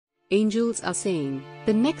Angels are saying,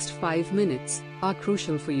 the next 5 minutes are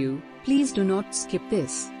crucial for you. Please do not skip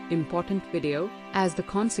this important video, as the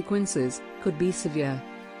consequences could be severe.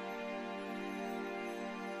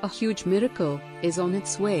 A huge miracle is on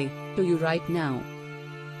its way to you right now.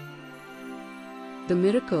 The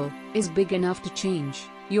miracle is big enough to change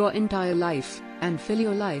your entire life and fill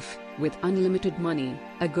your life with unlimited money,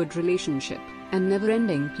 a good relationship, and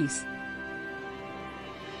never-ending peace.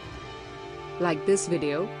 Like this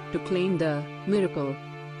video to claim the miracle.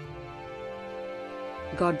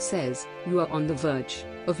 God says you are on the verge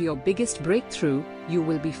of your biggest breakthrough. You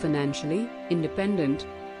will be financially independent.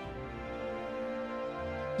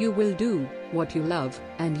 You will do what you love,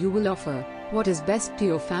 and you will offer what is best to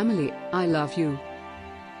your family. I love you.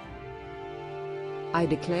 I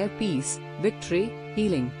declare peace, victory,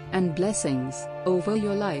 healing, and blessings over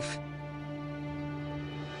your life.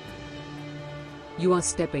 You are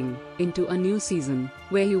stepping into a new season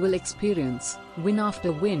where you will experience win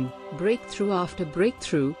after win, breakthrough after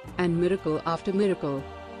breakthrough, and miracle after miracle.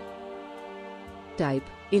 Type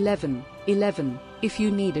 1111 if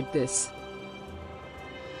you needed this.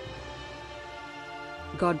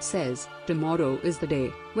 God says, tomorrow is the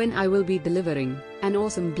day when I will be delivering an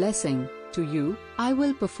awesome blessing to you. I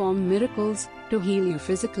will perform miracles to heal you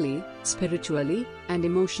physically, spiritually, and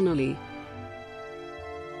emotionally.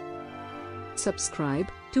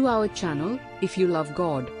 Subscribe to our channel if you love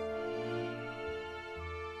God.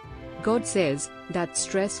 God says that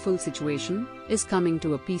stressful situation is coming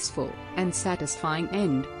to a peaceful and satisfying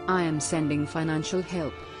end. I am sending financial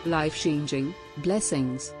help, life-changing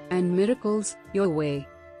blessings, and miracles your way.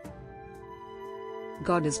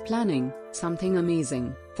 God is planning something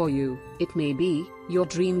amazing for you. It may be your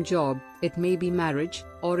dream job, it may be marriage,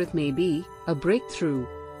 or it may be a breakthrough.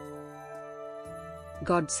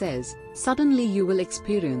 God says, suddenly you will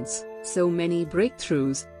experience so many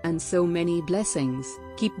breakthroughs and so many blessings.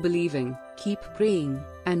 Keep believing, keep praying,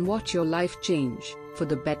 and watch your life change for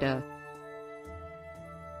the better.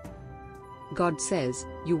 God says,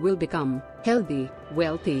 you will become healthy,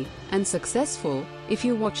 wealthy, and successful if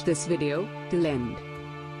you watch this video till end.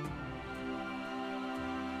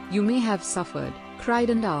 You may have suffered, cried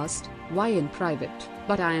and asked, why in private,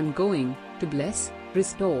 but I am going to bless,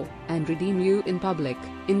 restore, and redeem you in public,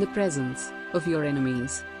 in the presence of your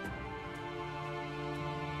enemies.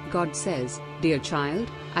 God says, dear child,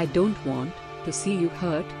 I don't want to see you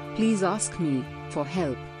hurt. Please ask me for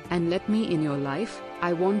help, and let me in your life.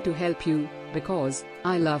 I want to help you, because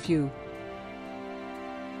I love you.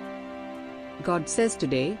 God says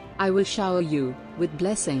today, I will shower you with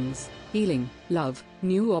blessings, healing, love,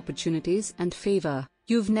 new opportunities and favor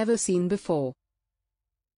you've never seen before.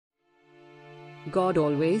 God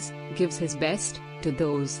always gives His best to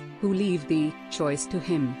those who leave the choice to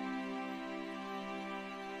Him.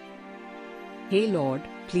 Hey Lord,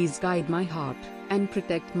 please guide my heart and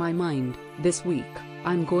protect my mind. This week,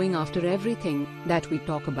 I'm going after everything that we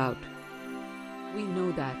talk about. We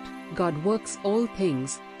know that God works all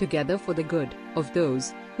things together for the good of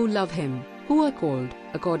those who love Him, who are called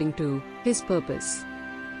according to His purpose.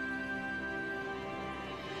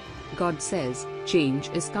 God says, change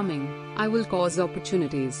is coming. I will cause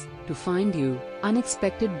opportunities to find you.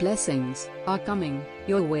 Unexpected blessings are coming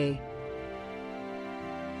your way.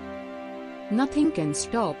 Nothing can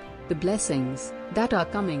stop the blessings that are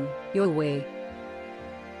coming your way.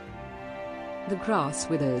 The grass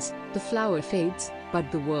withers, the flower fades, but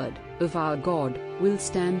the word of our God will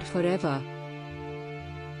stand forever.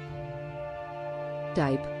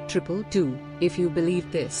 Type 222 if you believe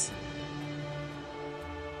this.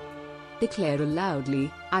 Declare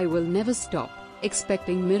loudly, I will never stop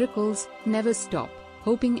expecting miracles, never stop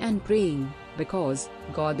hoping and praying, because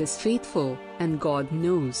God is faithful and God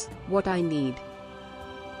knows what I need.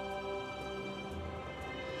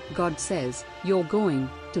 God says, you're going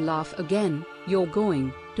to laugh again, you're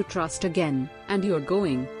going to trust again, and you're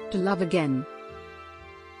going to love again.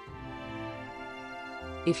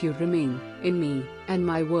 If you remain in me, and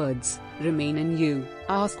my words remain in you,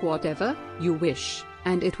 ask whatever you wish,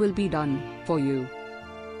 and it will be done for you.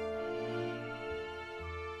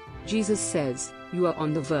 Jesus says, you are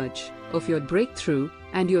on the verge of your breakthrough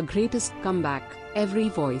and your greatest comeback. Every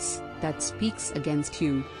voice that speaks against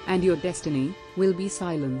you and your destiny will be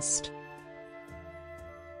silenced.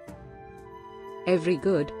 Every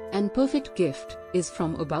good and perfect gift is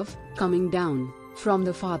from above, coming down from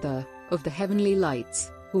the Father of the heavenly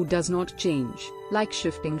lights, who does not change like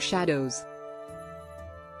shifting shadows.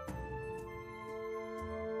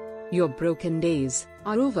 Your broken days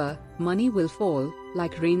are over. Money will fall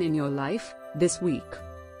like rain in your life this week.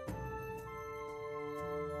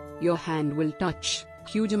 Your hand will touch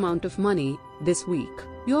huge amount of money this week.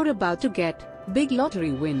 You're about to get big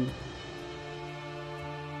lottery win.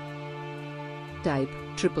 Type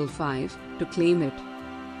 555 to claim it.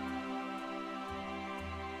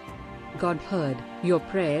 God heard your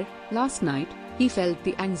prayer last night. He felt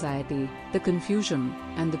the anxiety, the confusion,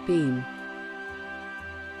 and the pain.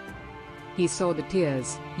 He saw the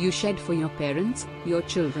tears you shed for your parents, your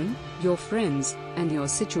children, your friends, and your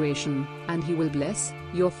situation, and He will bless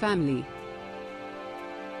your family.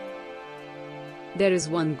 There is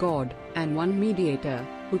one God, and one mediator,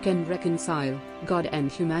 who can reconcile God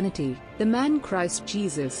and humanity, the man Christ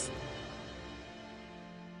Jesus.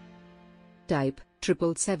 Type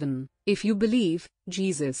 777 if you believe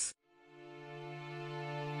Jesus.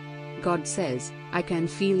 God says, I can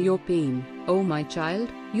feel your pain, oh my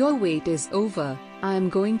child, your wait is over, I am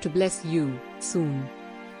going to bless you soon.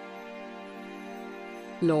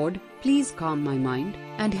 Lord, please calm my mind,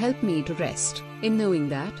 and help me to rest, in knowing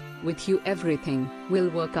that, with you everything will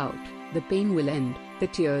work out, the pain will end, the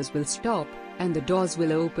tears will stop, and the doors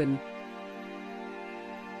will open.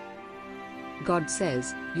 God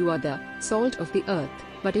says, you are the salt of the earth,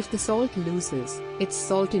 but if the salt loses its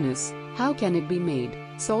saltiness, how can it be made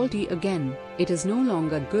salty again? It is no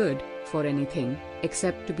longer good for anything,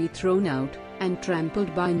 except to be thrown out and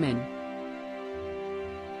trampled by men.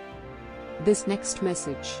 This next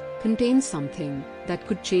message contains something that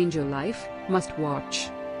could change your life. Must watch.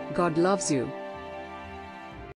 God loves you.